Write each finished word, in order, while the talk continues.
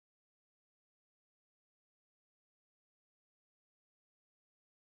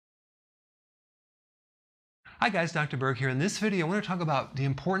Hi guys, Dr. Berg here. In this video, I want to talk about the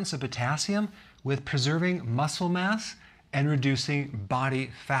importance of potassium with preserving muscle mass and reducing body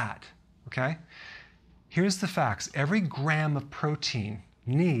fat, okay? Here's the facts. Every gram of protein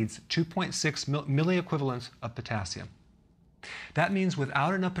needs 2.6 milliequivalents of potassium. That means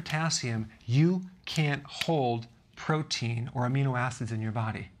without enough potassium, you can't hold protein or amino acids in your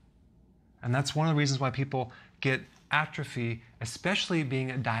body. And that's one of the reasons why people get atrophy, especially being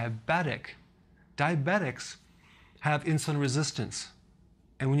a diabetic. Diabetics have insulin resistance.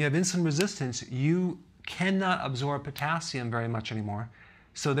 And when you have insulin resistance, you cannot absorb potassium very much anymore.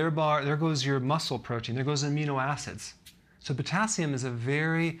 So there goes your muscle protein, there goes amino acids. So potassium is a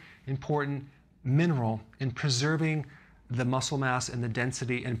very important mineral in preserving the muscle mass and the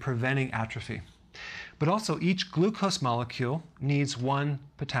density and preventing atrophy. But also each glucose molecule needs one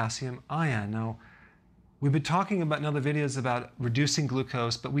potassium ion. Now, we've been talking about in other videos about reducing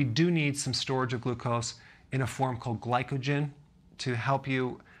glucose, but we do need some storage of glucose in a form called glycogen to help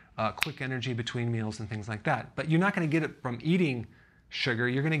you quick energy between meals and things like that. But you're not going to get it from eating sugar.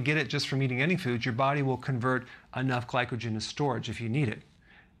 You're going to get it just from eating any food. Your body will convert enough glycogen to storage if you need it.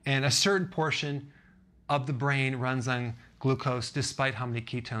 And a certain portion of the brain runs on glucose despite how many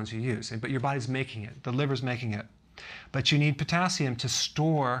ketones you use. But your body's making it. The liver's making it. But you need potassium to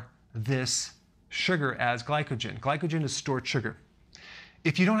store this sugar as glycogen. Glycogen is stored sugar.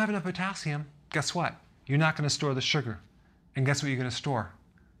 If you don't have enough potassium, guess what? You're not going to store the sugar. And guess what you're going to store?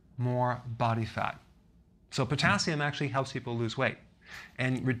 More body fat. So potassium actually helps people lose weight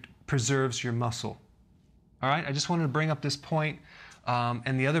and preserves your muscle. All right, I just wanted to bring up this point.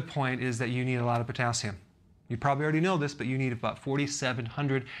 And the other point is that you need a lot of potassium. You probably already know this, but you need about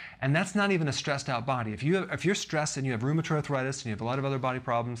 4,700. And that's not even a stressed out body. If you're stressed and you have rheumatoid arthritis and you have a lot of other body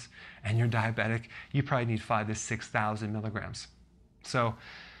problems and you're diabetic, you probably need 5,000 to 6,000 milligrams. So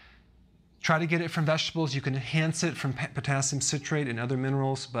try to get it from vegetables. You can enhance it from potassium citrate and other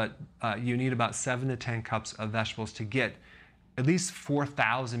minerals, but you need about 7 to 10 cups of vegetables to get at least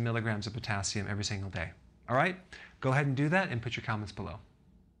 4,000 milligrams of potassium every single day. All right? Go ahead and do that and put your comments below.